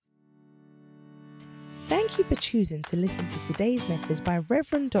Thank you for choosing to listen to today's message by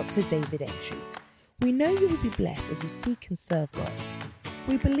Reverend Dr. David Entry. We know you will be blessed as you seek and serve God.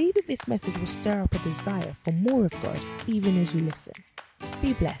 We believe that this message will stir up a desire for more of God even as you listen.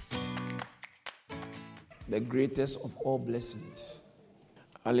 Be blessed. The greatest of all blessings.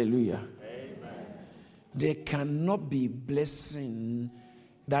 Hallelujah. Amen. There cannot be blessing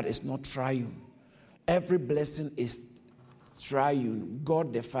that is not triune. Every blessing is triune.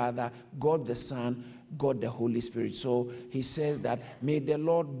 God the Father, God the Son, God the Holy Spirit. So he says that, may the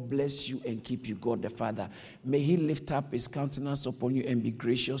Lord bless you and keep you, God the Father. May he lift up his countenance upon you and be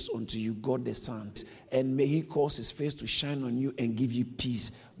gracious unto you, God the Son. And may he cause his face to shine on you and give you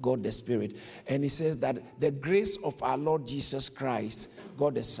peace, God the Spirit. And he says that the grace of our Lord Jesus Christ,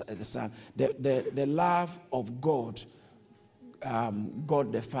 God the Son, the love of God,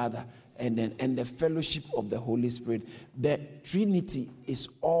 God the Father, and the fellowship of the Holy Spirit. The Trinity is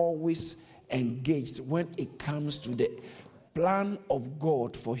always engaged when it comes to the plan of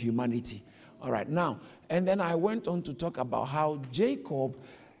God for humanity. All right, now, and then I went on to talk about how Jacob,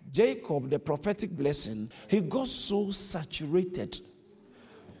 the prophetic blessing, he got so saturated,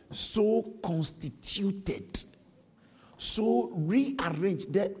 so constituted, so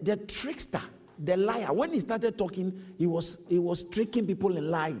rearranged. The trickster, the liar, when he started talking, he was tricking people and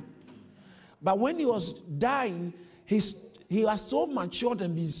lying. But when he was dying, he was so matured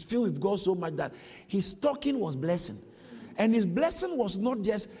and he's filled with God so much that his talking was blessing. And his blessing was not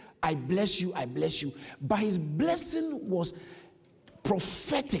just, I bless you, but his blessing was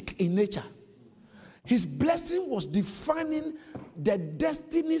prophetic in nature. His blessing was defining the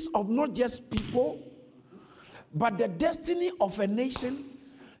destinies of not just people, but the destiny of a nation.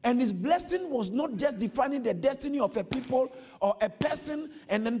 And his blessing was not just defining the destiny of a people or a person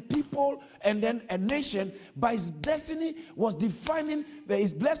and then people and then a nation, but his blessing was defining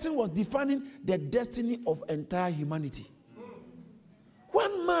the destiny of entire humanity.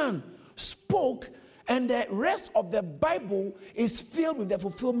 One man spoke and the rest of the Bible is filled with the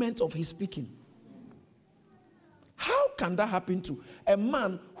fulfillment of his speaking. How can that happen to a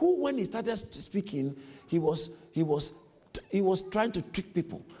man who, when he started speaking, he was trying to trick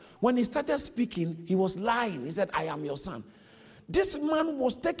people. When he started speaking, he was lying. He said, I am your son. This man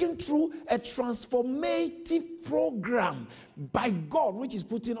was taken through a transformative program by God, which is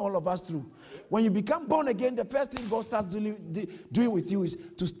putting all of us through. When you become born again, the first thing God starts doing with you is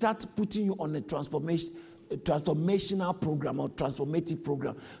to start putting you on a transformational program or transformative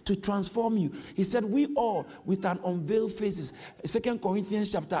program to transform you. He said, we all with an unveiled faces, 2 Corinthians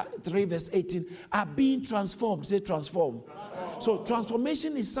chapter 3 verse 18, are being transformed. Say transform. So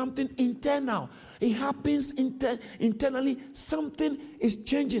transformation is something internal. It happens internally. Something is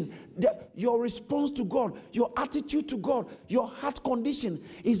changing. Your response to God, your attitude to God, your heart condition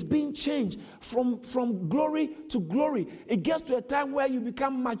is being changed from glory to glory. It gets to a time where you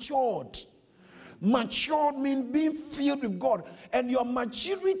become matured. Matured means being filled with God. And your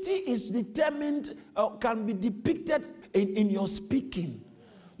maturity is determined, can be depicted in your speaking.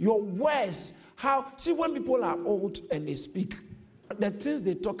 Your words. See, when people are old and they speak, the things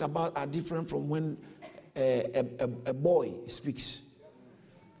they talk about are different from when a boy speaks.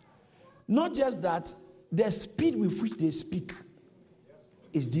 Not just that, the speed with which they speak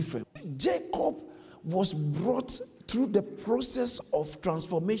is different. Jacob was brought through the process of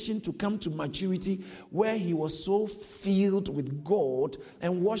transformation to come to maturity where he was so filled with God.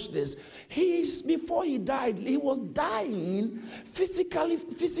 And watch this. Before he died, he was dying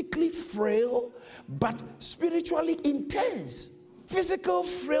physically frail, but spiritually intense. Physical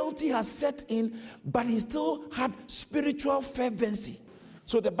frailty has set in, but he still had spiritual fervency.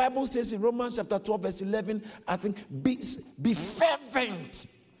 So the Bible says in Romans chapter 12 verse 11, I think, be fervent.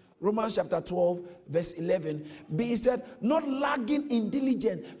 Romans chapter 12 verse 11, he said, not lagging in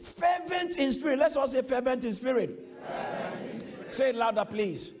diligence, fervent in spirit. Let's all say fervent in spirit. Fervent in spirit. Say it louder,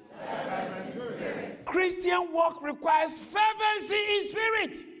 please. Fervent in spirit. Christian walk requires fervency in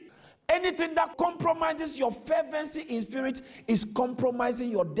spirit. Anything that compromises your fervency in spirit is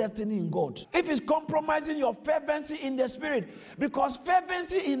compromising your destiny in God. If it's compromising your fervency in the spirit, because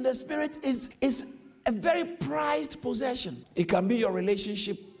fervency in the spirit is a very prized possession. It can be your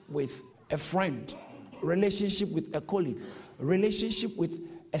relationship with a friend, relationship with a colleague, relationship with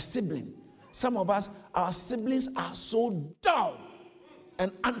a sibling. Some of us, our siblings are so dull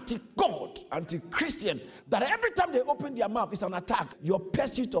and anti-God, anti-Christian, that every time they open their mouth, it's an attack. Your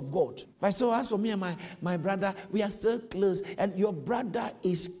pursuit of God. But so as for me and my brother, we are so close, and your brother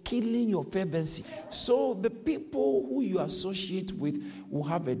is killing your fervency. So the people who you associate with will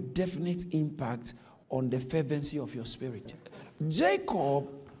have a definite impact on the fervency of your spirit. Jacob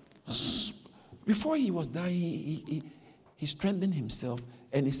before he was dying, he strengthened himself,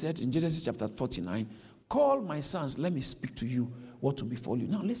 and he said in Genesis chapter 49, call my sons, let me speak to you what will befall you.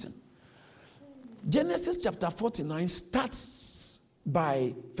 Now listen. Genesis chapter 49 starts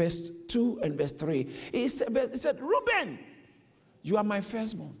by verse 2 and verse 3. He said, Reuben, you are my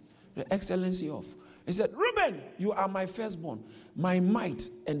firstborn, the excellency of. He said, Reuben, you are my firstborn, my might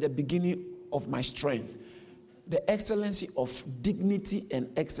and the beginning of my strength, the excellency of dignity and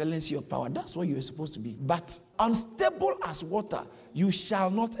excellency of power. That's what you're supposed to be. But unstable as water, you shall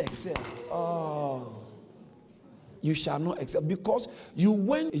not excel. Oh. You shall not excel because you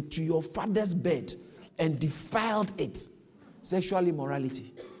went into your father's bed and defiled it. Sexual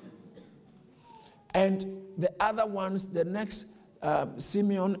immorality. And the other ones, the next,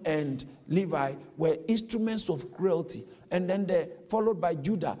 Simeon and Levi, were instruments of cruelty. And then followed by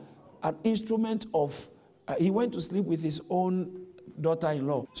Judah, an instrument of, he went to sleep with his own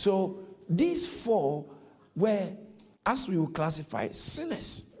daughter-in-law. So these four were, as we will classify,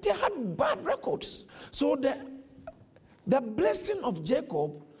 sinners. They had bad records. So the blessing of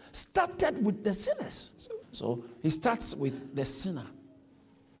Jacob started with the sinners. So he starts with the sinner.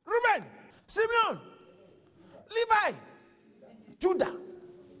 Reuben, Simeon, Levi, Judah,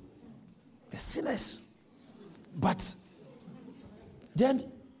 the sinners. But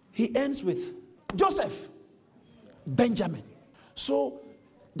then he ends with Joseph, Benjamin. So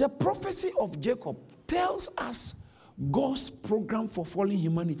the prophecy of Jacob tells us God's program for fallen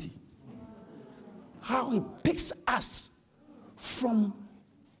humanity. How he picks us from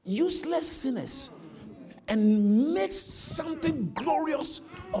useless sinners and makes something glorious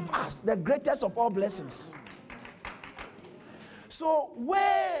of us, the greatest of all blessings. So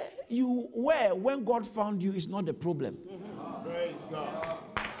where you were when God found you is not the problem. Praise God.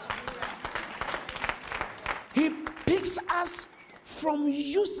 He picks us from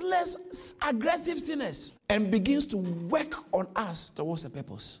useless, aggressive sinners and begins to work on us towards a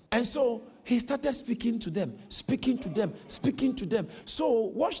purpose. And so he started speaking to them. So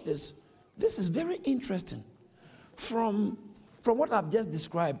watch this. This is very interesting. From what I've just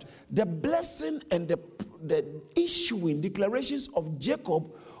described, the blessing and the issuing declarations of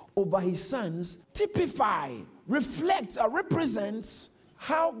Jacob over his sons typify, reflects, or represents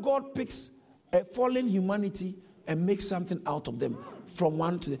how God picks a fallen humanity and makes something out of them from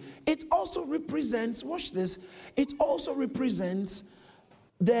one to the. It also represents, watch this, it also represents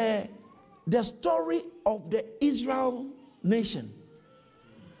the story of the Israel nation.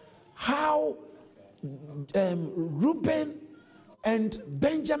 How Reuben and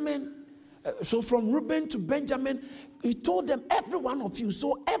Benjamin, so from Reuben to Benjamin, he told them, every one of you.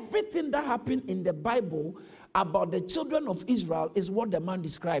 So everything that happened in the Bible about the children of Israel is what the man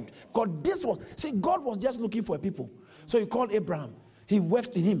described. God was just looking for people. So he called Abraham. He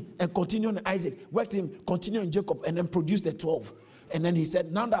worked in him and continued in Isaac, worked in him, continued in Jacob, and then produced the 12. And then he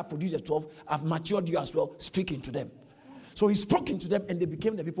said, now that I've produced the 12, I've matured you as well, speaking to them. So he spoke into them and they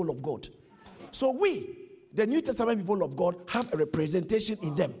became the people of God. So we, the New Testament people of God, have a representation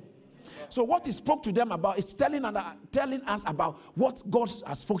in them. So what he spoke to them about is telling us about what God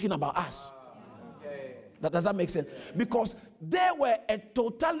has spoken about us. Does that make sense? Because they were a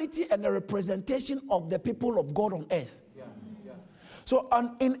totality and a representation of the people of God on earth. So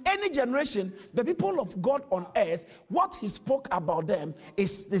in any generation, the people of God on earth, what he spoke about them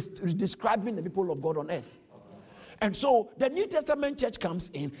is describing the people of God on earth. And so the New Testament church comes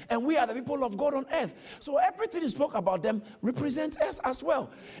in and we are the people of God on earth. So everything he spoke about them represents us as well.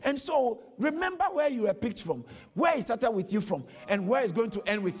 And so remember where you were picked from, where he started with you from, and where he's going to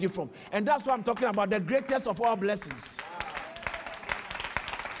end with you from. And that's what I'm talking about, the greatest of all blessings.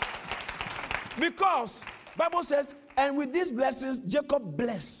 Because Bible says, and with these blessings, Jacob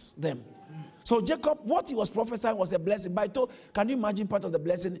blessed them. So Jacob, what he was prophesying was a blessing. But can you imagine part of the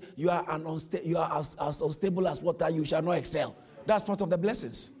blessing? You are as unstable as water, you shall not excel. That's part of the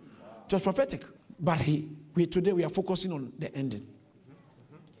blessings. Just prophetic. But today we are focusing on the ending.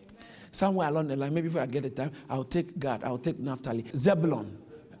 Somewhere along the line, maybe if I get the time, I'll take Gad, I'll take Naphtali, Zebulon.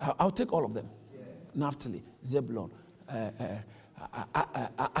 I'll take all of them. Naphtali, Zebulon,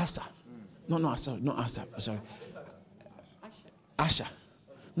 Asa. Not Asa, sorry. Asher.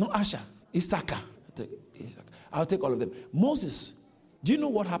 Not Asher. Issachar. I'll take all of them. Moses. Do you know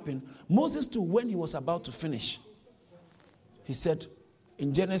what happened? Moses too, when he was about to finish, he said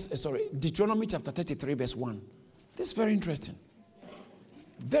in Deuteronomy chapter 33 verse 1. This is very interesting.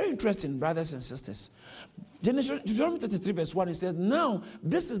 Very interesting, brothers and sisters. Deuteronomy 33 verse 1, it says, now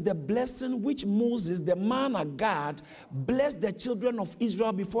this is the blessing which Moses, the man of God, blessed the children of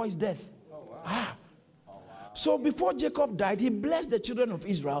Israel before his death. So before Jacob died, he blessed the children of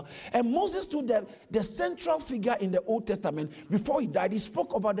Israel. And Moses, to the central figure in the Old Testament, before he died, he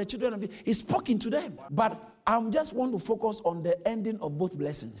spoke about the children of Israel. He spoke into them. But I just want to focus on the ending of both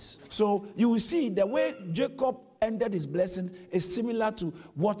blessings. So you will see the way Jacob ended his blessing is similar to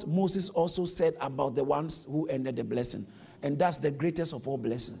what Moses also said about the ones who ended the blessing. And that's the greatest of all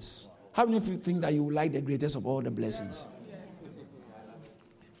blessings. How many of you think that you will like the greatest of all the blessings?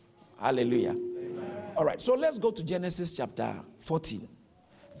 Hallelujah. All right, so let's go to Genesis chapter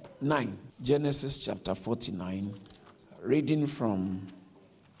 49. Genesis chapter 49, reading from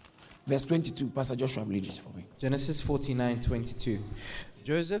verse 22. Pastor Joshua, read it for me. Genesis 49:22.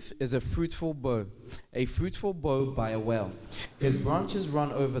 Joseph is a fruitful bow by a well. His branches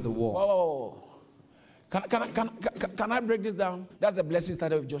run over the wall. Whoa. Can I break this down? That's the blessing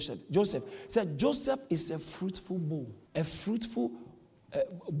started with Joseph. Joseph said Joseph is a fruitful bow. A fruitful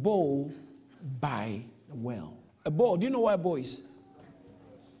bow by a well. A bow, do you know what a bow is?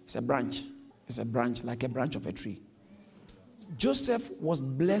 It's a branch. It's a branch, like a branch of a tree. Joseph was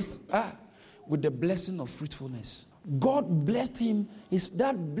blessed with the blessing of fruitfulness. God blessed him. His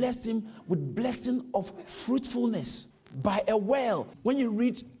dad blessed him with blessing of fruitfulness by a well. When you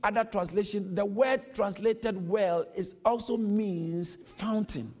read other translation, the word translated well is also means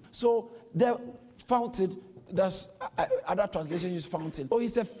fountain. So the fountain, that's other translation use fountain. Oh,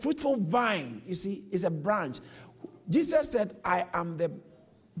 it's a fruitful vine. You see, it's a branch. Jesus said, I am the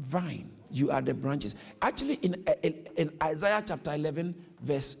vine. You are the branches. Actually, in Isaiah chapter 11,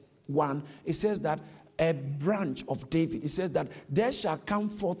 verse 1, it says that a branch of David. It says that there shall come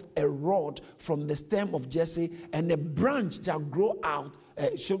forth a rod from the stem of Jesse, and a branch shall grow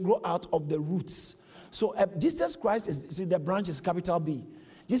out of the roots. So Jesus Christ is, see, the branch is capital B.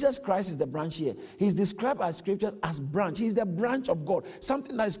 Jesus Christ is the branch here. He's described by scriptures as branch. He's the branch of God,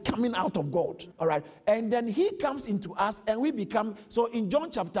 something that is coming out of God. All right. And then he comes into us and we become, so in John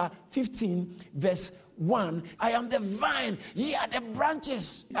chapter 15, verse 1, I am the vine, ye are the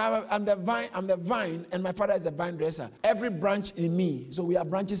branches. I'm the vine, and my Father is the vine dresser. Every branch in me, so we are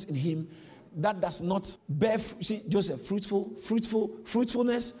branches in him, that does not bear, see, Joseph,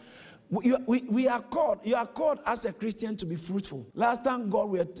 fruitfulness. You are called as a Christian to be fruitful. Last time, God,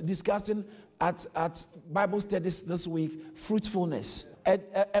 we were discussing at Bible studies this week, fruitfulness.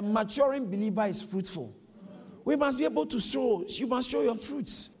 A maturing believer is fruitful. We must be able to show, you must show your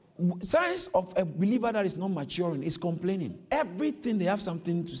fruits. Signs of a believer that is not maturing is complaining. Everything they have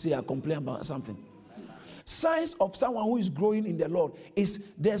something to say or complain about something. Signs of someone who is growing in the Lord is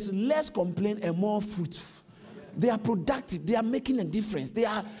there's less complaint and more fruit. They are productive. They are making a difference. They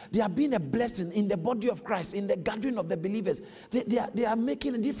are being a blessing in the body of Christ, in the gathering of the believers. They are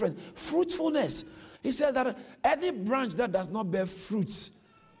making a difference. Fruitfulness. He said that any branch that does not bear fruits,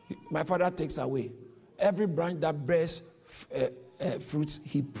 my Father takes away. Every branch that bears fruits,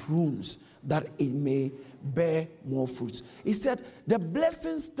 he prunes that it may bear more fruits. He said the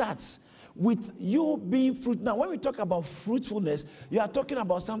blessing starts with you being fruit. Now, when we talk about fruitfulness, you are talking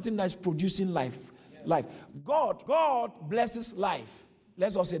about something that is producing life. God blesses life.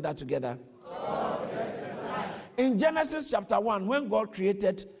 Let's all say that together. God blesses life. In Genesis chapter 1, when God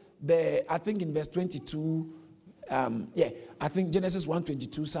created I think in verse 22, I think Genesis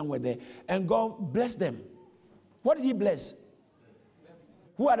 1:22, somewhere there, and God blessed them. What did he bless?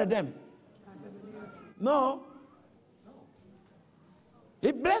 Who are them? No.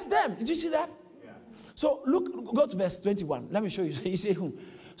 He blessed them. Did you see that? Yeah. So go to verse 21. Let me show you. You see whom?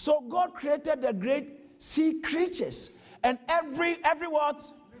 So God created the great sea creatures and every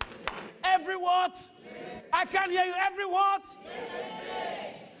what? Every what? I can't hear you. Every what?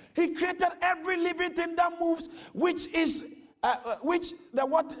 He created every living thing that moves, with which the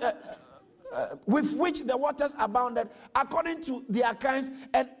waters abounded according to their kinds,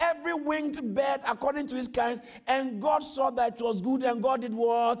 and every winged bird according to his kinds. And God saw that it was good, and God did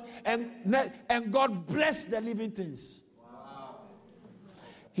what? And God blessed the living things. Wow.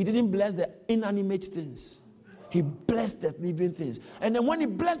 He didn't bless the inanimate things. He blessed the living things. And then when he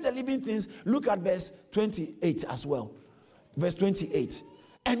blessed the living things, look at verse 28 as well. Verse 28.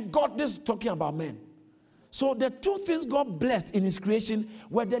 And God, this is talking about men. So the two things God blessed in his creation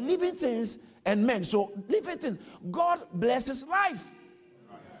were the living things and men. So living things, God blesses life.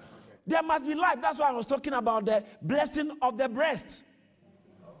 There must be life. That's why I was talking about the blessing of the breast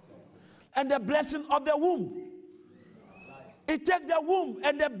and the blessing of the womb. It takes the womb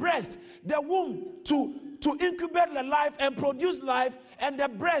and the breast, the womb to incubate the life and produce life, and the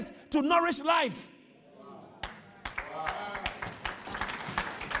breast to nourish life.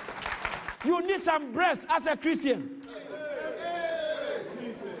 You need some breast as a Christian.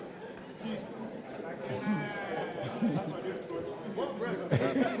 Jesus.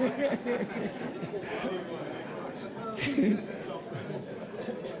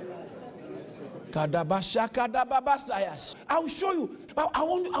 I will show you. I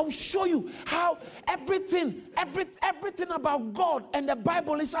will show you how everything about God and the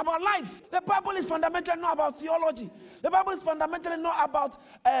Bible is about life. The Bible is fundamentally not about theology. The Bible is fundamentally not about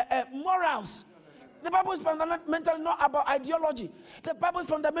morals. The Bible is fundamentally not about ideology. The Bible is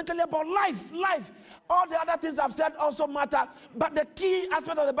fundamentally about life. Life. All the other things I've said also matter. But the key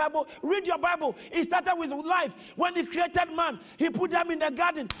aspect of the Bible, read your Bible. It started with life. When he created man, he put them in the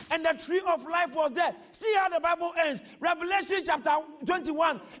garden, and the tree of life was there. See how the Bible ends. Revelation chapter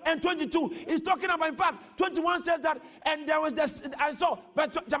 21 and 22 is talking about, in fact, 21 says that, and there was this, I saw,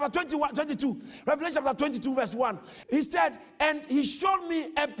 chapter 21, 22, Revelation chapter 22, verse 1. He said, and he showed me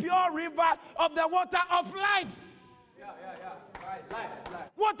a pure river of the water of life. Life.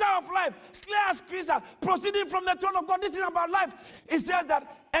 Water of life, clear as crystal, proceeding from the throne of God. This is about life. It says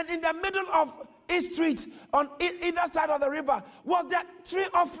that, and in the middle of each street, on either side of the river, was the tree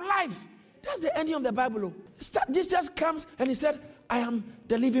of life. That's the ending of the Bible. Jesus comes and he said, I am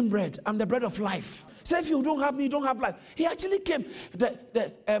the living bread. I'm the bread of life. So if you don't have me, you don't have life. He actually came,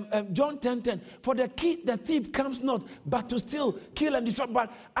 John 10:10, for the thief comes not, but to steal, kill, and destroy.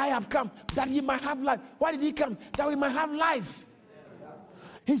 But I have come, that he might have life. Why did he come? That we might have life.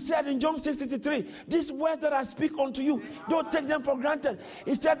 He said in John 6:63, these words that I speak unto you, don't take them for granted.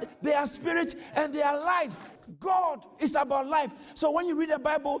 He said they are spirit and they are life. God is about life. So when you read the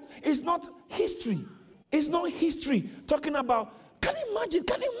Bible, it's not history. It's not history talking about, can you imagine?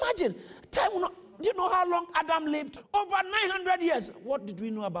 Time will not. Do you know how long Adam lived? Over 900 years. What did we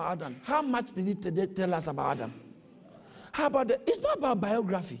know about Adam? How much did he tell us about Adam? How about it's not about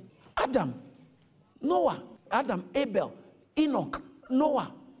biography. Adam, Noah, Adam, Abel, Enoch,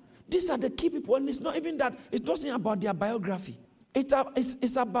 Noah. These are the key people. And it's not even that. It's not about their biography. It's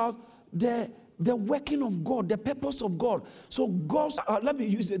about the working of God, the purpose of God. So God's, let me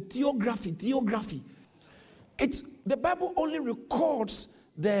use it, theography. It's the Bible only records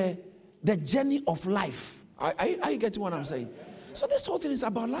the journey of life. Are you getting what I'm saying? So this whole thing is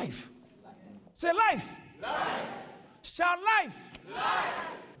about life. Say life. Shout life.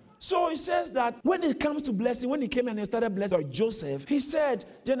 So he says that when it comes to blessing, when he came and he started blessing Joseph, he said,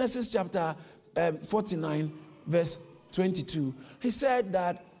 Genesis chapter 49, verse 22, he said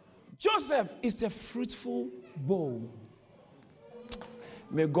that Joseph is a fruitful bowl.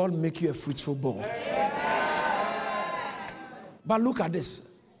 May God make you a fruitful bowl. But look at this.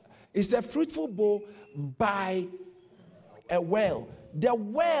 It's a fruitful bowl by a well. The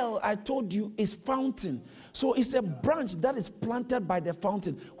well, I told you, is fountain. So it's a branch that is planted by the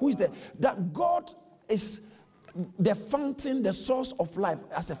fountain. Who is there? That God is the fountain, the source of life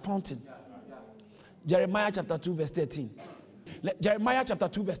as a fountain. Jeremiah chapter 2, verse 13. Jeremiah chapter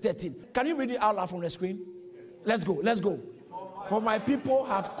 2, verse 13. Can you read it out loud from the screen? Let's go. For my people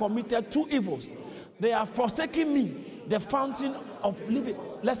have committed two evils. They have forsaken me, the fountain of living.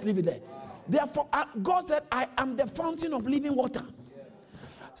 Let's leave it there. Therefore, God said, I am the fountain of living water.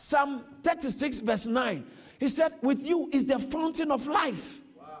 Psalm 36, verse 9. He said, with you is the fountain of life.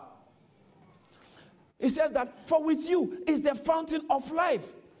 He says that, for with you is the fountain of life.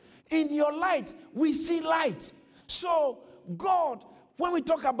 In your light, we see light. So, God, when we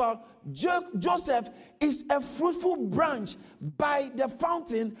talk about Joseph is a fruitful branch by the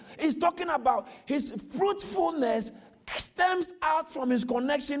fountain, he's talking about his fruitfulness stems out from his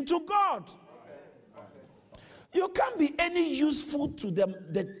connection to God. You can't be any useful to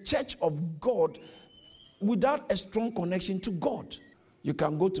the church of God without a strong connection to God. You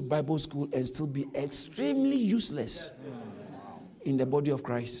can go to Bible school and still be extremely useless in the body of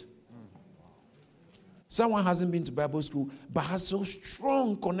Christ. Someone hasn't been to Bible school but has so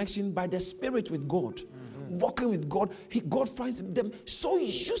strong connection by the Spirit with God, walking with God. God finds them so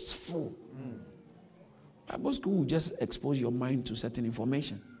useful. Bible school will just expose your mind to certain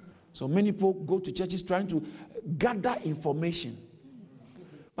information. So many people go to churches trying to gather information.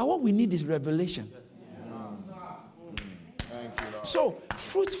 But what we need is revelation. So,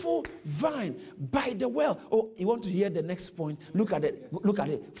 fruitful vine by the well. Oh, you want to hear the next point? Look at it.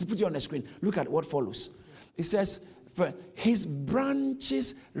 Put it on the screen. Look at what follows. It says, his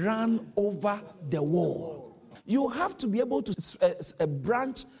branches ran over the wall. You have to be able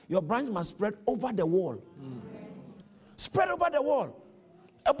to, your branch must spread over the wall. Spread over the wall.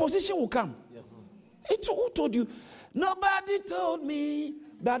 Opposition will come. Yes. Who told you? Nobody told me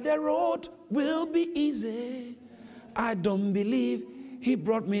that the road will be easy. I don't believe he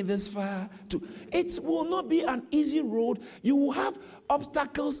brought me this far. It will not be an easy road. You will have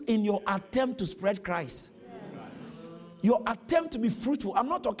obstacles in your attempt to spread Christ. Your attempt to be fruitful. I'm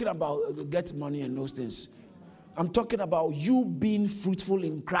not talking about get money and those things. I'm talking about you being fruitful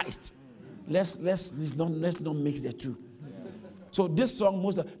in Christ. Let's not mix the two. So this song,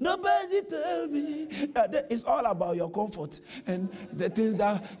 nobody tell me. It's all about your comfort and the things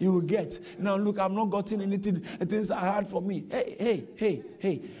that you will get. Now look, I've not gotten anything. The things are hard for me. Hey.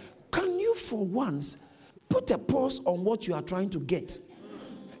 Can you for once put a pause on what you are trying to get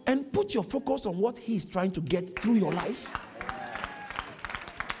and put your focus on what he is trying to get through your life?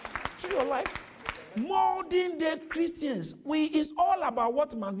 Through your life. Modern day Christians, it's all about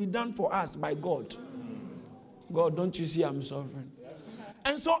what must be done for us by God. God, don't you see I'm suffering?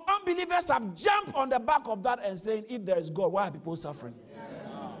 And so unbelievers have jumped on the back of that and saying, if there is God, why are people suffering?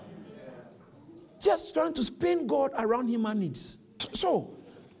 Just trying to spin God around human needs. So,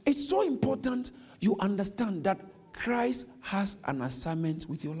 it's so important you understand that Christ has an assignment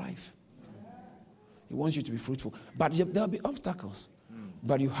with your life. He wants you to be fruitful. But there'll be obstacles.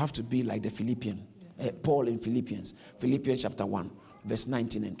 But you have to be like the Philippian. Paul in Philippians chapter 1, verse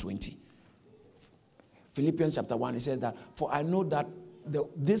 19 and 20. Philippians chapter 1, it says that, for I know that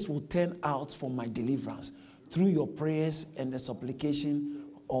this will turn out for my deliverance through your prayers and the supplication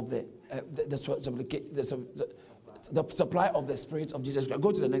of the supply of the Spirit of Jesus Christ.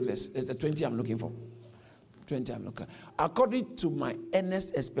 Go to the next verse. It's the 20 I'm looking for. 20 I'm looking for. According to my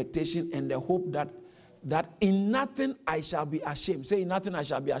earnest expectation and the hope that in nothing I shall be ashamed. Say, in nothing I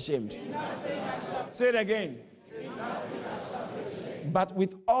shall be ashamed. Say it again. But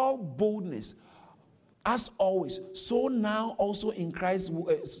with all boldness, as always, so now also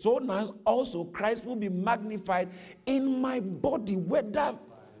Christ will be magnified in my body. Whether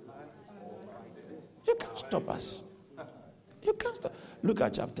you can't stop us. You can't stop. Look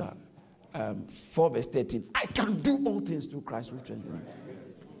at chapter 4, verse 13. I can do all things through Christ who strengthens me.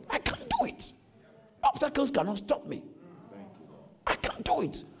 I can do it. Obstacles cannot stop me. I can do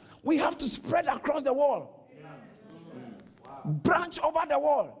it. We have to spread across the wall. Branch over the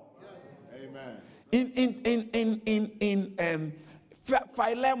wall. Amen. In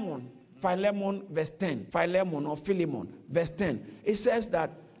Philemon verse 10, Philemon or Philemon verse 10, it says that,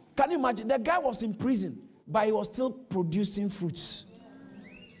 can you imagine, the guy was in prison, but he was still producing fruits.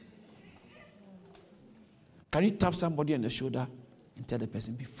 Can you tap somebody on the shoulder and tell the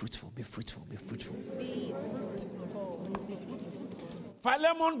person, be fruitful, be fruitful, be fruitful? Be fruitful.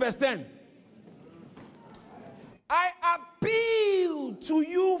 Philemon verse 10. I appeal to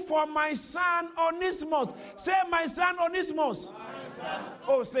you for my son Onesimus. Say, my son Onesimus.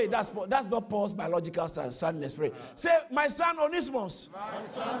 Oh, say, that's not Paul's biological son in the spirit. Say, my son Onesimus.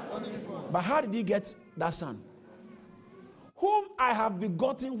 But how did he get that son? Whom I have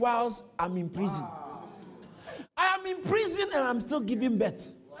begotten whilst I'm in prison. I am in prison and I'm still giving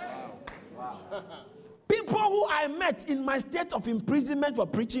birth. People who I met in my state of imprisonment for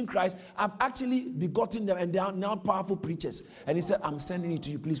preaching Christ, I've actually begotten them and they are now powerful preachers. And he said, I'm sending it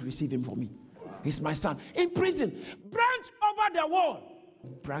to you. Please receive him for me. He's my son. In prison. Branch over the wall.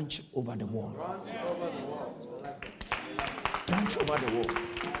 Branch over the wall. Branch over the wall.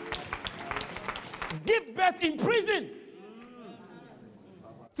 Give birth in prison.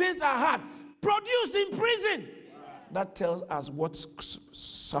 Things are hard. Produce in prison. That tells us what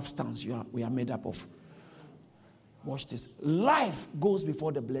substance we are made up of. Watch this. Life goes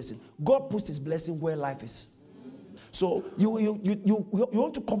before the blessing. God puts his blessing where life is. So you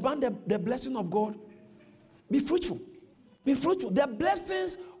want to command the blessing of God? Be fruitful. Be fruitful. The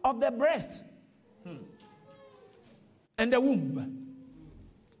blessings of the breast and the womb.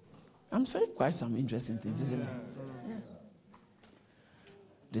 I'm saying quite some interesting things, isn't it?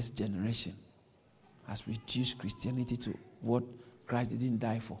 This generation has reduced Christianity to what Christ didn't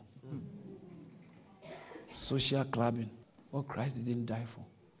die for. Social clubbing, what Christ didn't die for.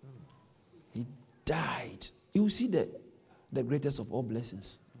 He died. You will see the greatest of all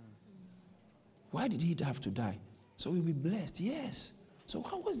blessings. Why did he have to die? So we'll be blessed. Yes. So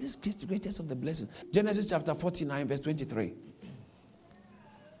how was this greatest of the blessings? Genesis chapter 49, verse 23.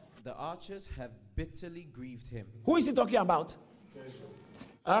 The archers have bitterly grieved him. Who is he talking about?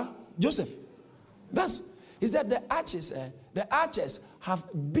 Joseph. He said the archers have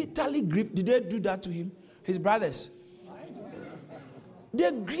bitterly grieved. Did they do that to him? His brothers.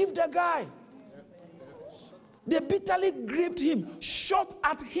 They grieved the guy. They bitterly grieved him, shot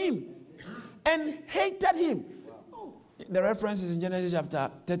at him, and hated him. The reference is in Genesis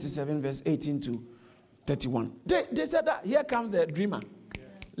chapter 37, verse 18 to 31. They said that here comes the dreamer.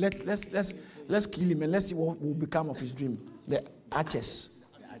 Let's kill him and let's see what will become of his dream. The archers.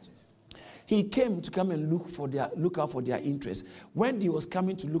 He came to come and look out for their interest. When he was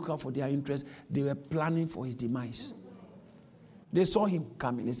coming to look out for their interest, they were planning for his demise. They saw him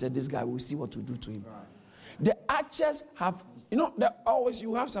coming. They said, this guy, will see what to do to him. The archers have, always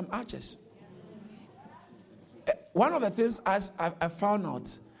you have some archers. One of the things as I found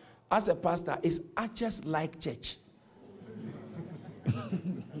out as a pastor is archers like church.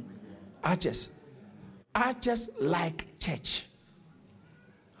 Archers like church.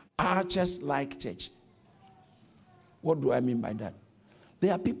 Archers like church. What do I mean by that?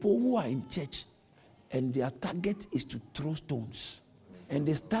 There are people who are in church and their target is to throw stones. And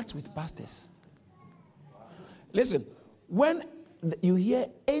they start with pastors. Listen, when you hear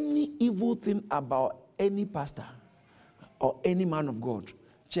any evil thing about any pastor or any man of God,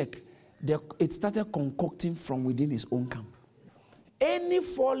 check. It started concocting from within his own camp. Any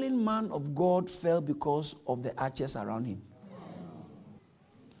fallen man of God fell because of the archers around him.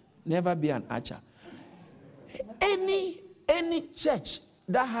 Never be an archer. Any church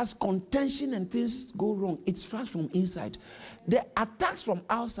that has contention and things go wrong, it starts from inside. The attacks from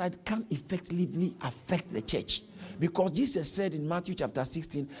outside can effectively affect the church. Because Jesus said in Matthew chapter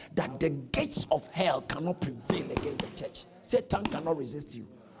 16 that the gates of hell cannot prevail against the church. Satan cannot resist you.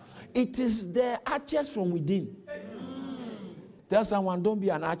 It is the archers from within. Tell someone, don't be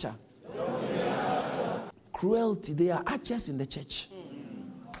an archer. Cruelty, they are archers in the church.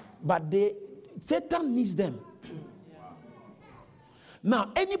 But Satan needs them.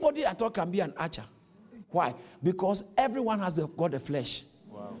 Now, anybody at all can be an archer. Why? Because everyone has got the flesh.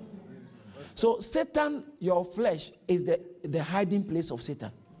 Wow. So Satan, your flesh, is the hiding place of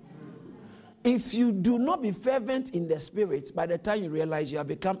Satan. If you do not be fervent in the spirit, by the time you realize you have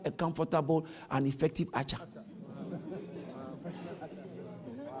become a comfortable and effective archer.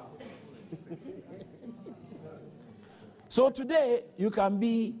 So today, you can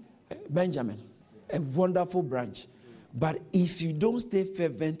be Benjamin, a wonderful branch. But if you don't stay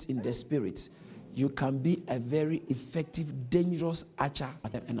fervent in the spirit, you can be a very effective, dangerous archer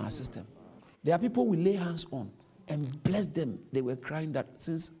in our system. There are people we lay hands on and bless them. They were crying that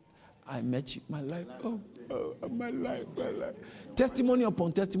since I met you, my life, my life. Testimony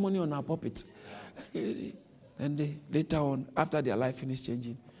upon testimony on our pulpit. And later on, after their life finished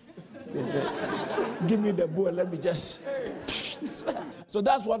changing, they said, give me the bow and let me just... So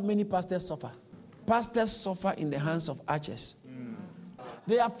that's what many pastors suffer. Pastors suffer in the hands of archers.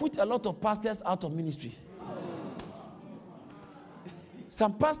 They have put a lot of pastors out of ministry.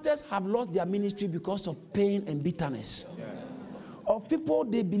 Some pastors have lost their ministry because of pain and bitterness. Of people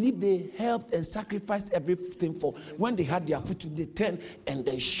they believe they helped and sacrificed everything for. When they had their foot in the tent and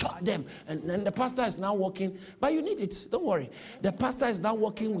they shot them. And then the pastor is now walking. But you need it. Don't worry. The pastor is now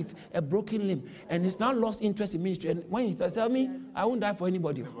walking with a broken limb. And he's now lost interest in ministry. And when he tells me, I won't die for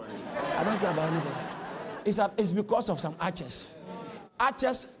anybody. I don't care about anybody. It's because of some archers.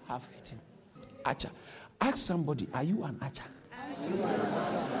 Archers have hit him. Archer. Ask somebody, are you an archer?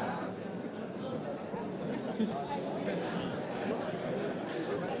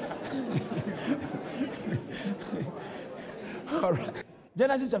 All right.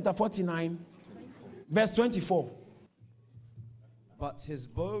 Genesis chapter 49, verse 24. But his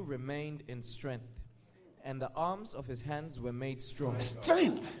bow remained in strength, and the arms of his hands were made strong.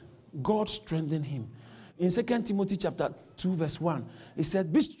 Strength. God strengthened him. In 2 Timothy chapter 2, verse 1, it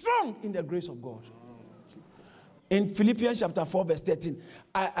said, be strong in the grace of God. In Philippians chapter 4, verse 13,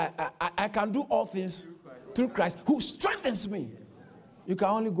 I can do all things through Christ who strengthens me. You can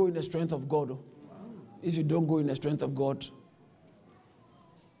only go in the strength of God. If you don't go in the strength of God,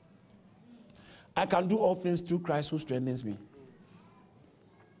 I can do all things through Christ who strengthens me.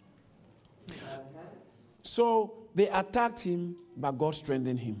 So they attacked him, but God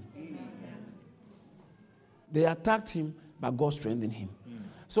strengthened him. They attacked him, but God strengthened him.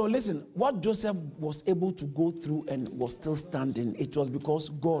 So listen, what Joseph was able to go through and was still standing, it was because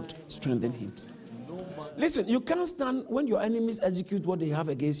God strengthened him. Listen, you can't stand when your enemies execute what they have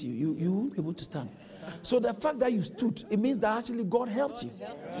against you. You won't be able to stand. So the fact that you stood, it means that actually God helped you.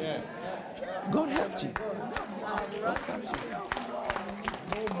 God helped you.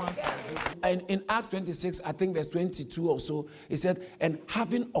 And in Acts 26, I think verse 22 or so, it said, and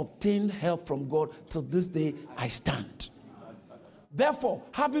having obtained help from God, till this day I stand. Therefore,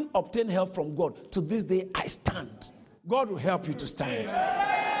 having obtained help from God, to this day I stand. God will help you to stand.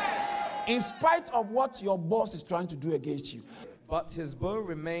 In spite of what your boss is trying to do against you. But his bow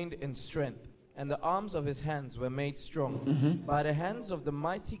remained in strength, and the arms of his hands were made strong by the hands of the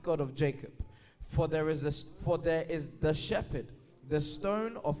mighty God of Jacob. For there is the shepherd, the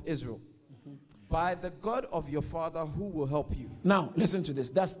stone of Israel. by the God of your father who will help you. Now, listen to this.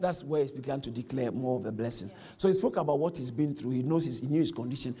 That's where he began to declare more of the blessings. So he spoke about what he's been through. He knew his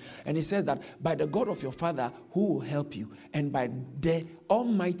condition. And he says that by the God of your father who will help you, and by the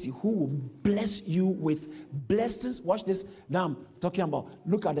Almighty who will bless you with blessings. Watch this. Now I'm talking about,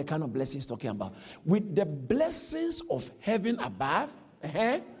 look at the kind of blessings he's talking about. With the blessings of heaven above.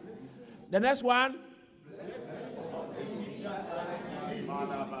 The next one.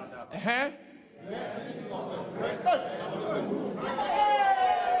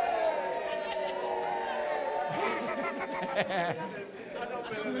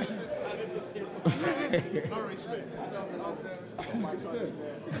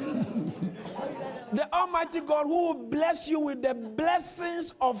 The Almighty God who will bless you with the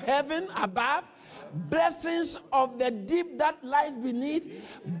blessings of heaven above, blessings of the deep that lies beneath,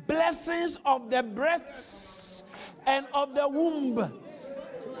 blessings of the breasts and of the womb.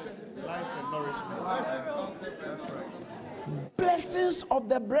 Life and nourishment. That's right. Blessings of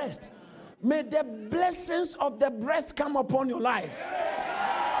the breast. May the blessings of the breast come upon your life.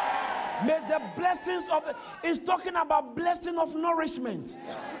 May the blessings of the... It's talking about blessing of nourishment.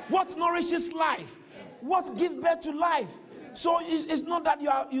 What nourishes life? What gives birth to life? So it's not that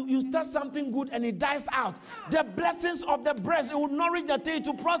you start something good and it dies out. The blessings of the breast, it will nourish the thing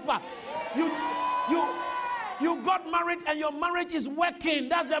to prosper. You got married and your marriage is working.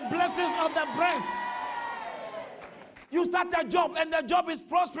 That's the blessings of the breast. You start a job and the job is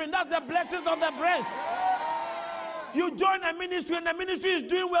prospering. That's the blessings of the breast. You join a ministry and the ministry is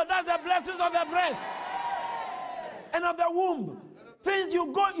doing well. That's the blessings of the breast and of the womb. Things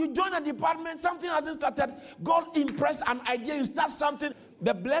you join a department, something hasn't started. God impressed an idea, you start something.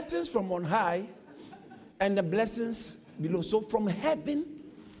 The blessings from on high and the blessings below. So from heaven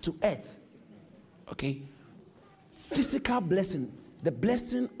to earth. Okay. Physical blessing, the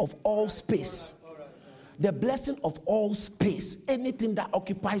blessing of all space. The blessing of all space. Anything that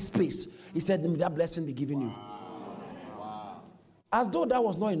occupies space. He said, that blessing be given you. Wow. As though that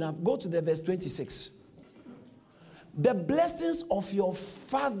was not enough, go to the verse 26. The blessings of your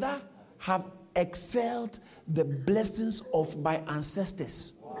father have excelled the blessings of my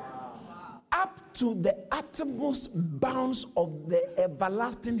ancestors. Wow. Up to the uttermost bounds of the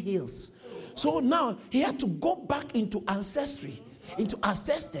everlasting hills. So now he had to go back into ancestry, into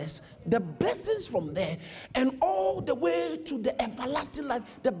ancestors, the blessings from there, and all the way to the everlasting life.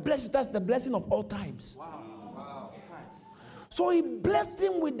 The blessing, that's the blessing of all times. Wow. Wow. So he blessed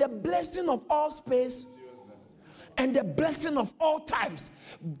him with the blessing of all space and the blessing of all times,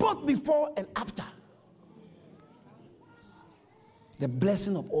 both before and after. The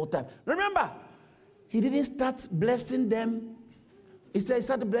blessing of all time. Remember, he didn't start blessing them. He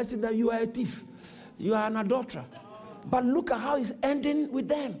started blessing them. You are a thief. You are an adulterer. But look at how he's ending with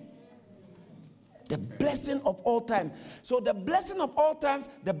them. The blessing of all time. So the blessing of all times,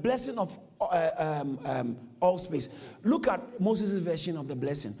 the blessing of all space. Look at Moses' version of the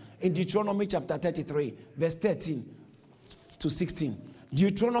blessing in Deuteronomy chapter 33, verse 13 to 16.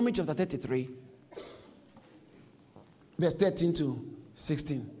 Deuteronomy chapter 33, verse 13 to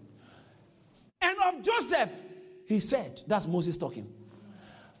 16. And of Joseph, he said, that's Moses talking.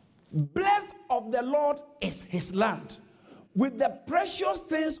 Blessed of the Lord is his land, with the precious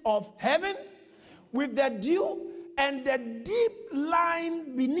things of heaven, with the dew and the deep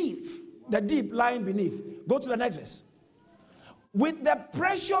lying beneath. The deep lying beneath. Go to the next verse. With the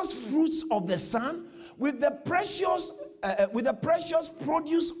precious fruits of the sun, with the precious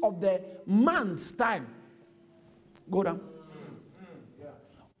produce of the month's time. Go down.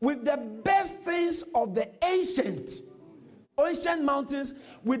 With the best things of the ancient mountains,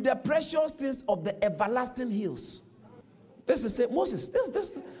 with the precious things of the everlasting hills. This is Moses.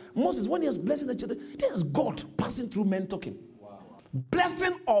 This Moses, when he was blessing the children, this is God passing through men talking. Wow.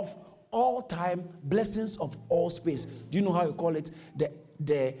 Blessing of all time, blessings of all space. Do you know how you call it?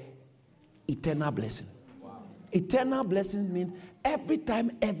 The eternal blessing. Wow. Eternal blessing means every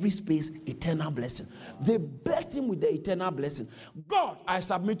time, every space, eternal blessing. They blessed him with the eternal blessing. God, I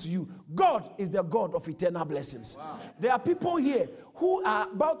submit to you, God is the God of eternal blessings. Wow. There are people here who are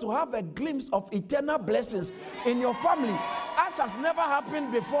about to have a glimpse of eternal blessings in your family, as has never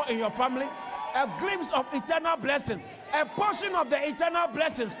happened before in your family. A glimpse of eternal blessing, a portion of the eternal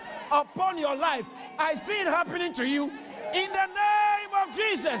blessings upon your life. I see it happening to you in the name of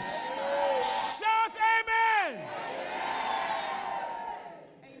Jesus. Shout amen.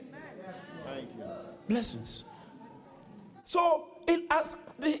 Blessings. So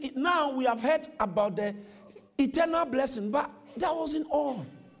now we have heard about the eternal blessing, but that wasn't all.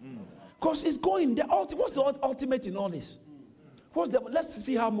 Because it's going. What's the ultimate in all this? Let's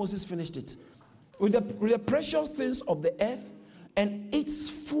see how Moses finished it. with the precious things of the earth and its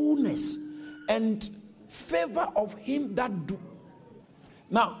fullness, and favor of him that do.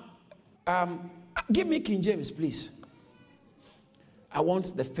 Now, give me King James, please. I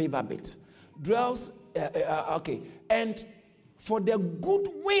want the favor bit. Dwells, okay. And for the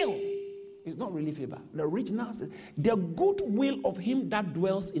goodwill, it's not really favor. The original says, the goodwill of him that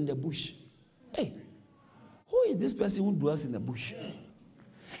dwells in the bush. Hey, who is this person who dwells in the bush?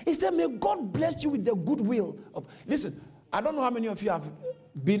 He said, may God bless you with the goodwill of. Listen, I don't know how many of you have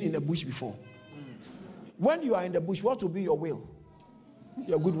been in the bush before. When you are in the bush, what will be your will?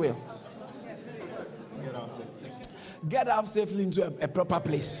 Your goodwill. Get out safely into a proper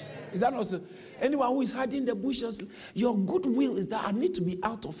place. Is that not so? Anyone who is hiding in the bushes, your goodwill is that I need to be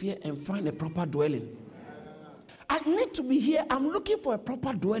out of here and find a proper dwelling. I need to be here. I'm looking for a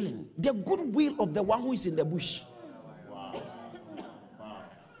proper dwelling. The goodwill of the one who is in the bush.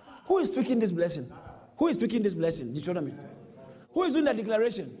 Who is speaking this blessing? Who is speaking this blessing? Deuteronomy. Who is doing the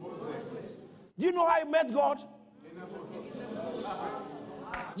declaration? Do you know how he met God?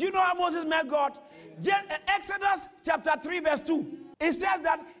 Do you know how Moses met God? Exodus chapter 3 verse 2. It says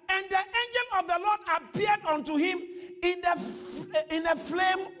that, and the angel of the Lord appeared unto him in a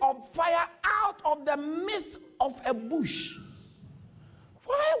flame of fire out of the midst of a bush.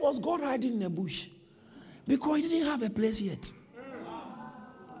 Why was God hiding in a bush? Because he didn't have a place yet.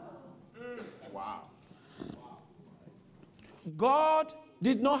 Wow. God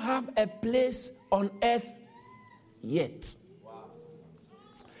did not have a place on earth yet.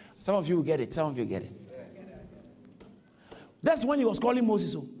 Some of you will get it. Some of you get it. That's when he was calling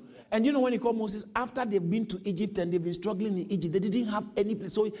Moses. And you know when he called Moses? After they've been to Egypt and they've been struggling in Egypt, they didn't have any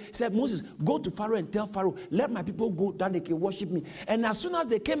place. So he said, Moses, go to Pharaoh and tell Pharaoh, let my people go that they can worship me. And as soon as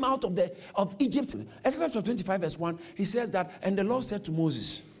they came out of Egypt, Exodus 25 verse 1, he says that, and the Lord said to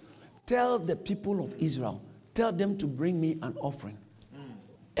Moses, tell the people of Israel, tell them to bring me an offering.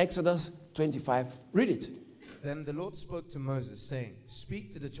 Exodus 25, read it. Then the Lord spoke to Moses, saying,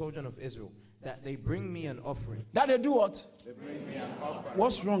 speak to the children of Israel, that they bring me an offering. That they do what? They bring me an offering.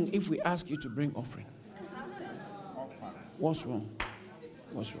 What's wrong if we ask you to bring offering? What's wrong?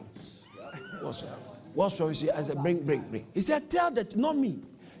 What's wrong? What's wrong? What's wrong? I said, bring. He said, tell that, not me.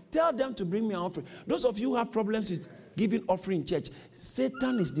 Tell them to bring me an offering. Those of you who have problems with giving offering in church,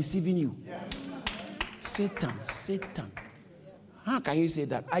 Satan is deceiving you. Satan. How can you say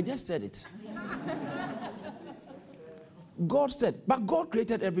that? I just said it. God said, but God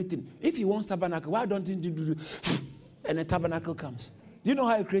created everything. If he wants tabernacle, why don't he do and a tabernacle comes? Do you know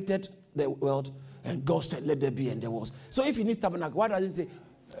how he created the world? And God said, let there be, and there was. So if he needs tabernacle, why doesn't he say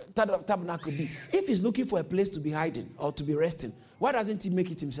tabernacle be? If he's looking for a place to be hiding or to be resting, why doesn't he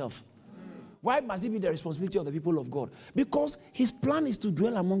make it himself? Why must it be the responsibility of the people of God? Because his plan is to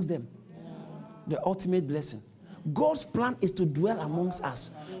dwell amongst them. The ultimate blessing. God's plan is to dwell amongst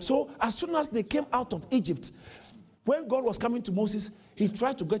us. So as soon as they came out of Egypt, when God was coming to Moses, he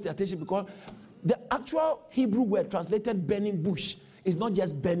tried to get their attention because the actual Hebrew word translated burning bush is not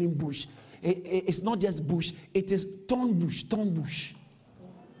just burning bush. It's not just bush. It is thorn bush.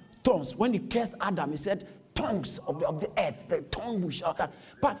 Thorns. When he cursed Adam, he said, tongues of the earth, the thorn bush.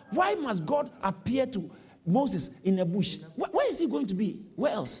 But why must God appear to Moses in a bush? Where is he going to be?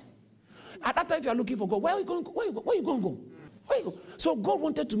 Where else? At that time, if you are looking for God, where are you going to go? Where are you going to go? So God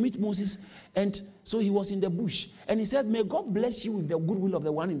wanted to meet Moses, and so he was in the bush. And he said, may God bless you with the goodwill of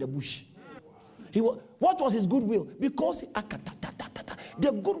the one in the bush. What was his goodwill? Because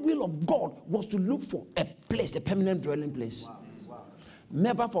the goodwill of God was to look for a place, a permanent dwelling place.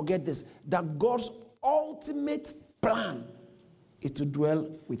 Never forget this, that God's ultimate plan is to dwell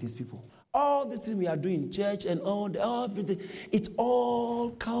with his people. All this thing we are doing in church and everything, it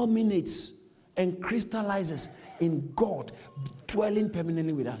all culminates and crystallizes in God dwelling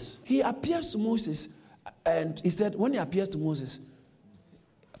permanently with us. He appears to Moses, and he said, when he appears to Moses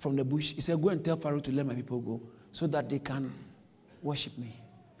from the bush, he said, go and tell Pharaoh to let my people go so that they can worship me.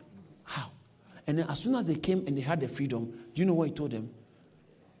 How? And then as soon as they came and they had the freedom, do you know what he told them?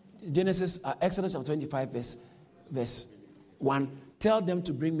 Exodus 25 verse 1, tell them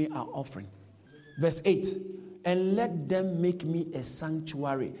to bring me an offering. Verse 8, and let them make me a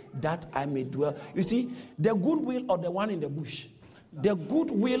sanctuary that I may dwell. You see, the goodwill of the one in the bush, the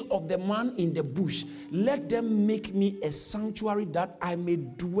goodwill of the man in the bush, let them make me a sanctuary that I may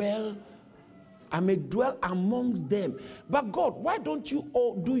dwell amongst them. But God, why don't you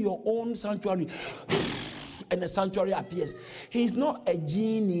all do your own sanctuary? And the sanctuary appears. He's not a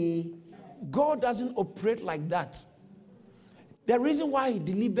genie. God doesn't operate like that. The reason why he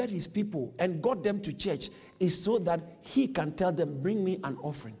delivered his people and got them to church is so that he can tell them, bring me an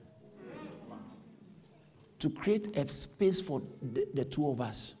offering. to create a space for the two of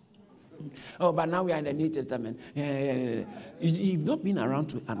us. Oh, but now we are in the New Testament. You've not been around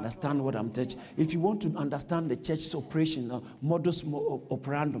to understand what I'm teaching. If you want to understand the church's operation, modus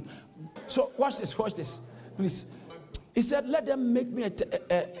operandum. So watch this, please. He said, let them make me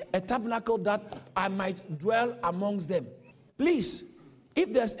a tabernacle that I might dwell amongst them. Please,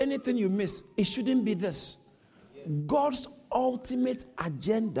 if there's anything you miss, it shouldn't be this. God's ultimate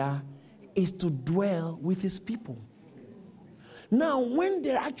agenda is to dwell with his people. Now, when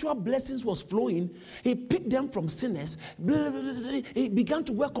the actual blessings was flowing, he picked them from sinners. He began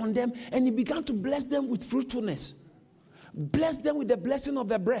to work on them, and he began to bless them with fruitfulness. Bless them with the blessing of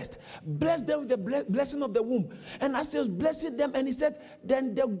the breast. Bless them with the blessing of the womb. And as he was blessing them, and he said,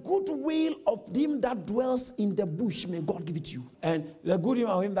 then the goodwill of him that dwells in the bush, may God give it to you. And the goodwill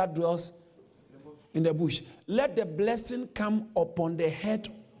of him that dwells in the bush. Let the blessing come upon the head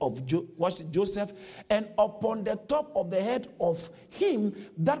of Joseph, and upon the top of the head of him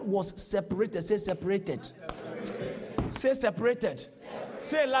that was separated. Say separated. Say separated.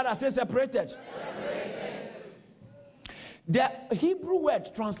 Say louder. Say separated. The Hebrew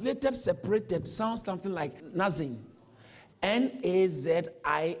word translated separated sounds something like Nazin. Nazine.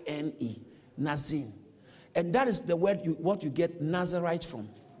 Nazin. And that is the word what you get Nazarite from.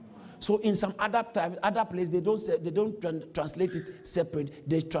 So in some other place, they don't translate it separate.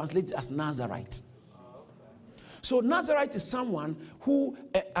 They translate it as Nazarite. So Nazarite is someone who,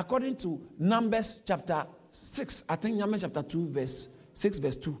 according to Numbers chapter 6, I think Numbers chapter 2, verse 6,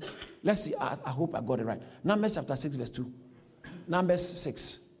 verse 2. Let's see, I hope I got it right. Numbers chapter 6, verse 2. Numbers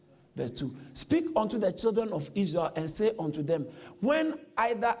 6, verse 2. Speak unto the children of Israel and say unto them, when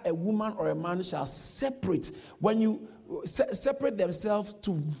either a woman or a man shall separate, when you separate themselves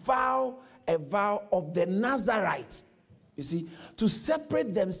to vow a vow of the Nazarite. You see, to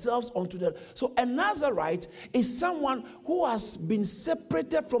separate themselves unto the... So a Nazarite is someone who has been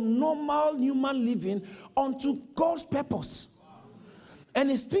separated from normal human living unto God's purpose. And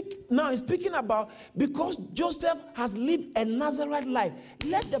he's speaking about, because Joseph has lived a Nazarite life,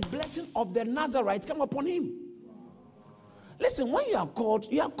 let the blessing of the Nazarite come upon him. Listen, when you are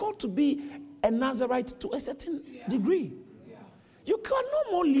called to be a Nazarite to a certain degree. You can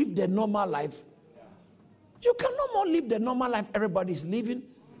no more live the normal life. You can no more live the normal life everybody is living.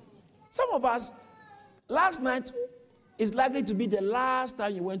 Some of us, last night is likely to be the last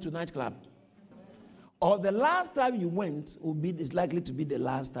time you went to nightclub. Or the last time you went is likely to be the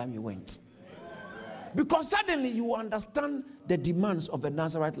last time you went. Because suddenly you understand the demands of a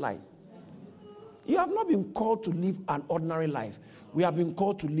Nazarite life. You have not been called to live an ordinary life. We have been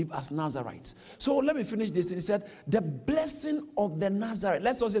called to live as Nazarites. So let me finish this. He said, the blessing of the Nazarite.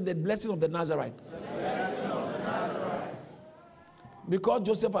 Let's also say the blessing of the Nazarite. The blessing of the Nazarite. Because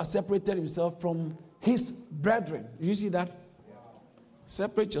Joseph has separated himself from his brethren. You see that? Yeah.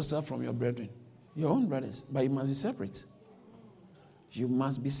 Separate yourself from your brethren. Your own brothers. But you must be separate. You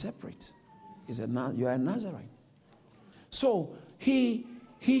must be separate. You are a Nazarite. So he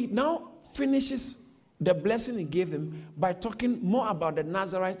now finishes the blessing he gave him by talking more about the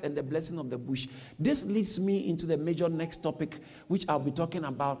Nazarites and the blessing of the bush. This leads me into the major next topic, which I'll be talking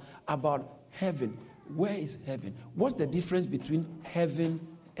about heaven. Where is heaven? What's the difference between heaven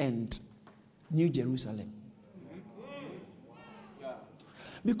and New Jerusalem?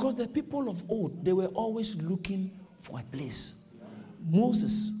 Because the people of old, they were always looking for a place.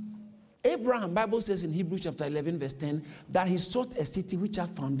 Moses, Abraham, Bible says in Hebrews chapter 11, verse 10, that he sought a city which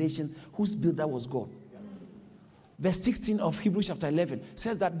had foundation, whose builder was God. Verse 16 of Hebrews chapter 11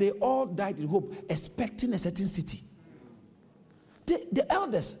 says that they all died in hope, expecting a certain city. The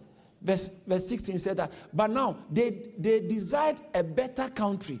elders, verse 16 said that, but now they desired a better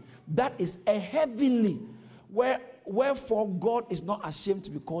country that is a heavenly, wherefore God is not ashamed to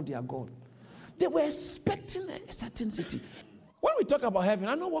be called their God. They were expecting a certain city. When we talk about heaven,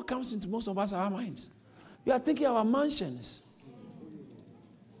 I know what comes into most of us our minds. You are thinking about mansions.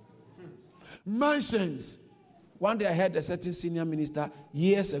 Mansions. One day I heard a certain senior minister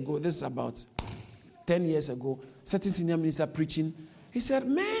years ago, this is about 10 years ago, certain senior minister preaching. He said,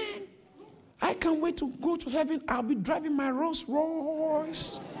 man, I can't wait to go to heaven. I'll be driving my Rolls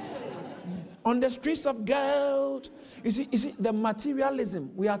Royce on the streets of gold. You see, the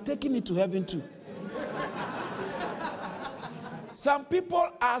materialism, we are taking it to heaven too. Some people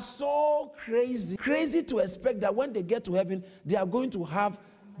are so crazy to expect that when they get to heaven, they are going to have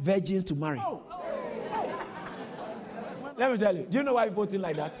virgins to marry. Let me tell you, do you know why people think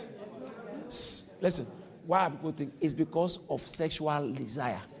like that? Listen, why people think? It's because of sexual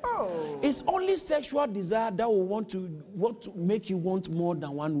desire. It's only sexual desire that will want to make you want more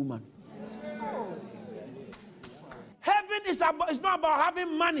than one woman. is not about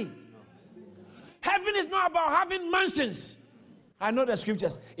having money. Heaven is not about having mansions. I know the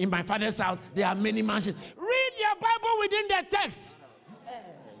scriptures. In my Father's house, there are many mansions. Read your Bible within the text.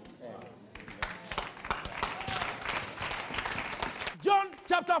 John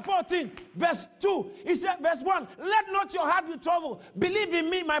chapter 14, verse 2. He said, verse 1, let not your heart be troubled. Believe in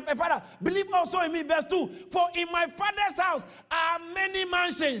me, my Father. Believe also in me. Verse 2, for in my Father's house are many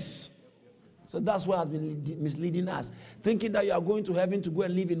mansions. So that's what has been misleading us. Thinking that you are going to heaven to go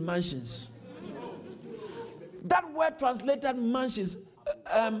and live in mansions. That word translated mansions,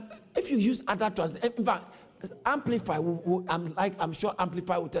 if you use other translations, in fact, Amplify, I'm sure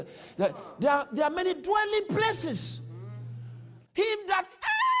Amplify will tell, there are many dwelling places. He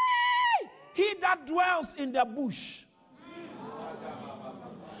that dwells in the bush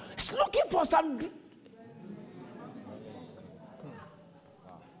is looking for some.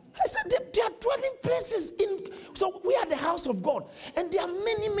 I said there are dwelling places so we are the house of God, and there are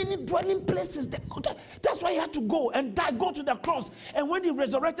many, many dwelling places. That's why he had to go and die, go to the cross. And when he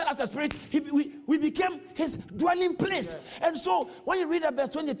resurrected as a spirit, we became his dwelling place. Yeah. And so when you read verse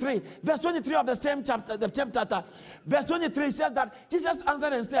 23 of the same chapter, verse 23 says that Jesus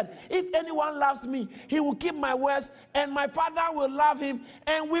answered and said, if anyone loves me, he will keep my words, and my Father will love him,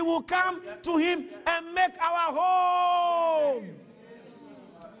 and we will come to him and make our home.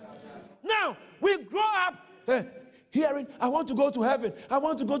 Now, we grow up hearing, I want to go to heaven. I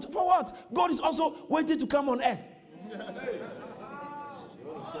want to go to, for what? God is also waiting to come on earth.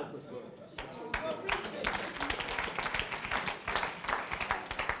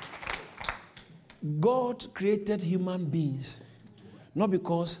 God created human beings, not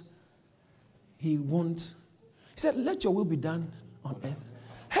because he wants. He said, let your will be done on earth.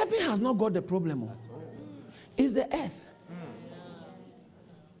 Heaven has not got the problem. It's the earth.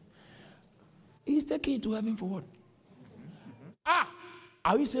 He's taking you to heaven for what?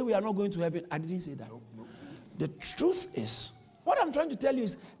 Are you saying we are not going to heaven? I didn't say that. The truth is, what I'm trying to tell you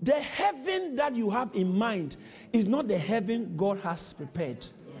is, the heaven that you have in mind is not the heaven God has prepared.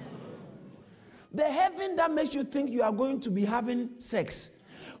 The heaven that makes you think you are going to be having sex,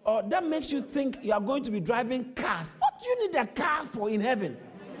 or that makes you think you are going to be driving cars. What do you need a car for in heaven?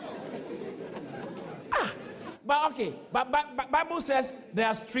 But okay, but Bible says there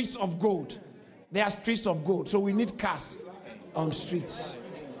are streets of gold. There are streets of gold, so we need cars on streets.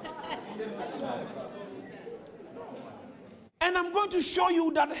 And I'm going to show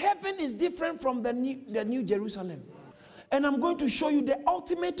you that heaven is different from the new Jerusalem. And I'm going to show you the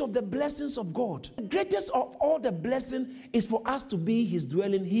ultimate of the blessings of God. The greatest of all the blessing is for us to be his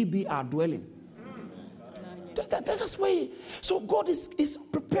dwelling, he be our dwelling. That's why. So God is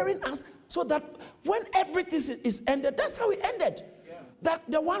preparing us so that when everything is ended, that's how it ended. That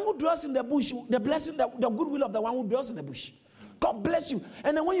the one who dwells in the bush, the blessing, the goodwill of the one who dwells in the bush. God bless you.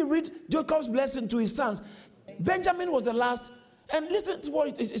 And then when you read Jacob's blessing to his sons, Benjamin was the last. And listen to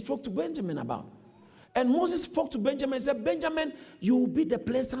what it spoke to Benjamin about. And Moses spoke to Benjamin and said, Benjamin, you will be the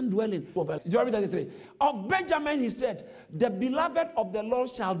pleasant dwelling. Deuteronomy 33. Of Benjamin, he said, the beloved of the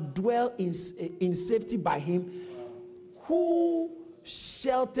Lord shall dwell in safety by him, who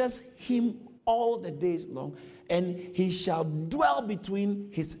shelters him all the days long. And he shall dwell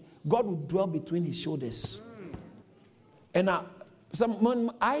God will dwell between his shoulders. And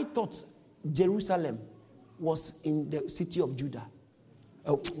I thought Jerusalem was in the city of Judah.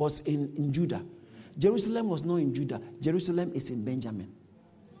 Was in Judah. Jerusalem was not in Judah. Jerusalem is in Benjamin.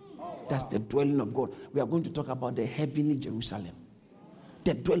 That's the dwelling of God. We are going to talk about the heavenly Jerusalem.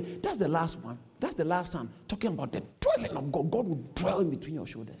 That's the last one. That's the last one. Talking about the dwelling of God. God will dwell in between your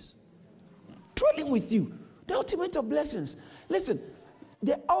shoulders. Dwelling with you. The ultimate of blessings. Listen,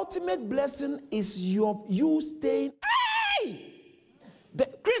 the ultimate blessing is you staying. Hey! The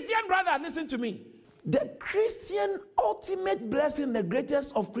Christian brother, listen to me. The Christian ultimate blessing, the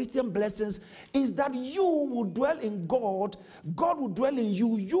greatest of Christian blessings, is that you will dwell in God, God will dwell in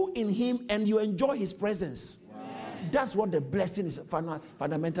you, you in him, and you enjoy his presence. Wow. That's what the blessing is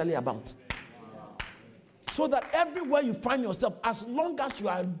fundamentally about. So that everywhere you find yourself, as long as you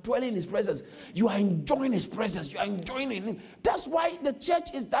are dwelling in his presence, you are enjoying his presence, you are enjoying in him. That's why the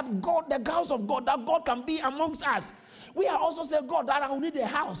church is that God, the house of God, that God can be amongst us. We are also saying, God, that I will need a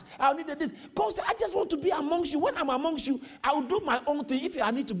house, I will need this. God said, I just want to be amongst you. When I'm amongst you, I will do my own thing. If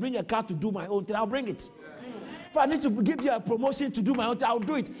I need to bring a car to do my own thing, I'll bring it. If I need to give you a promotion to do my own thing, I'll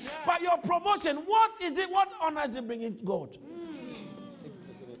do it. But your promotion, what is it? What honor is it bringing to God?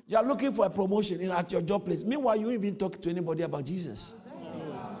 You are looking for a promotion at your job place. Meanwhile, you even talk to anybody about Jesus.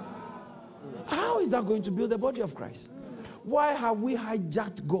 How is that going to build the body of Christ? Why have we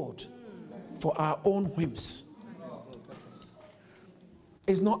hijacked God for our own whims?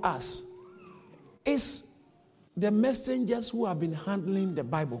 It's not us. It's the messengers who have been handling the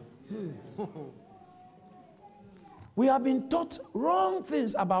Bible. We have been taught wrong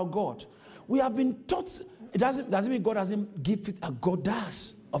things about God. We have been taught, it doesn't mean God doesn't give it, God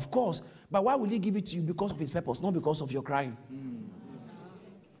does, of course. But why will he give it to you? Because of his purpose, not because of your crying.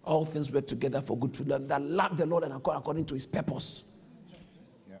 All things work together for good to them that love the Lord and according to his purpose.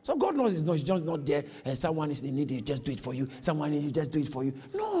 So God knows it's just not there and someone is in need, he just do it for you. Someone needs, you just do it for you.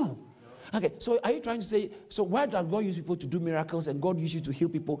 No. Okay, so are you trying to say, so why does God use people to do miracles and God use you to heal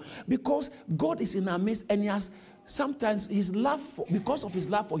people? Because God is in our midst and he has sometimes his love, because of his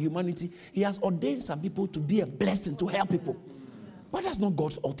love for humanity, he has ordained some people to be a blessing, to help people. But that's not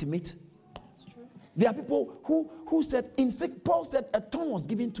God's ultimate. There are people who said, Paul said, a thorn was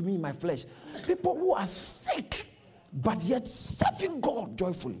given to me in my flesh. People who are sick, but yet serving God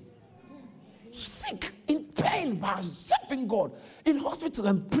joyfully. Sick, in pain, but serving God. In hospital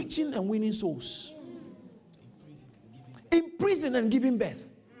and preaching and winning souls. In prison and giving birth.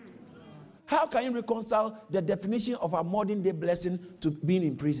 How can you reconcile the definition of a modern day blessing to being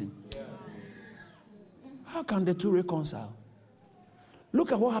in prison? How can the two reconcile?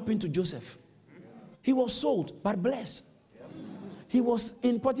 Look at what happened to Joseph. He was sold, but blessed. He was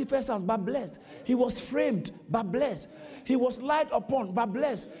in Potiphar's house, but blessed. He was framed, but blessed. He was lied upon, but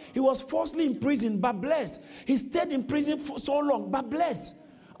blessed. He was falsely imprisoned, but blessed. He stayed in prison for so long, but blessed.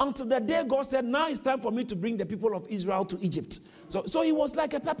 Until the day God said, now it's time for me to bring the people of Israel to Egypt. So he was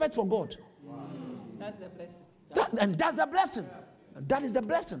like a puppet for God. Wow. That's the blessing. That's the blessing. That is the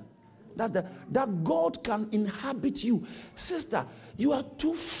blessing. That God can inhabit you. Sister, you are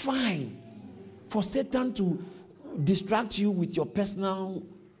too fine for Satan to distract you with your personal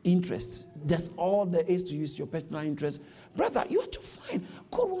interests. That's all there is to use your personal interest. Brother, you are too fine.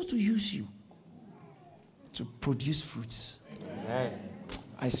 God wants to use you to produce fruits. Amen.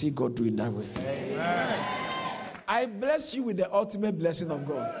 I see God doing that with you. Amen. I bless you with the ultimate blessing of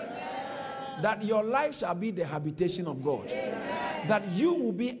God. That your life shall be the habitation of God. That you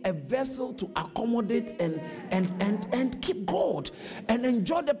will be a vessel to accommodate and keep God and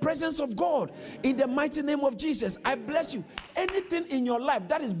enjoy the presence of God in the mighty name of Jesus. I bless you. Anything in your life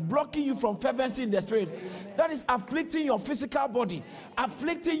that is blocking you from fervency in the spirit, that is afflicting your physical body,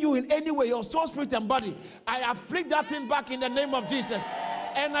 afflicting you in any way, your soul, spirit, and body, I afflict that thing back in the name of Jesus.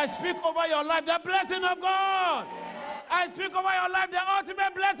 And I speak over your life the blessing of God. I speak over your life the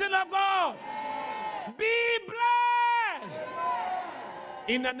ultimate blessing of God. Be blessed.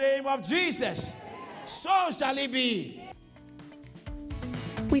 In the name of Jesus, so shall it be.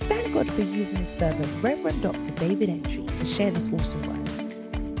 We thank God for using his servant, Reverend Dr. David Entry, to share this awesome word.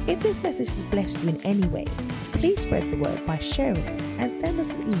 If this message has blessed you in any way, please spread the word by sharing it and send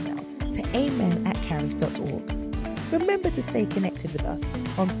us an email to amen@caris.org. Remember to stay connected with us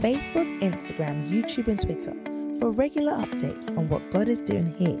on Facebook, Instagram, YouTube, and Twitter for regular updates on what God is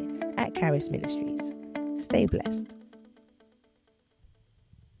doing here at Caris Ministries. Stay blessed.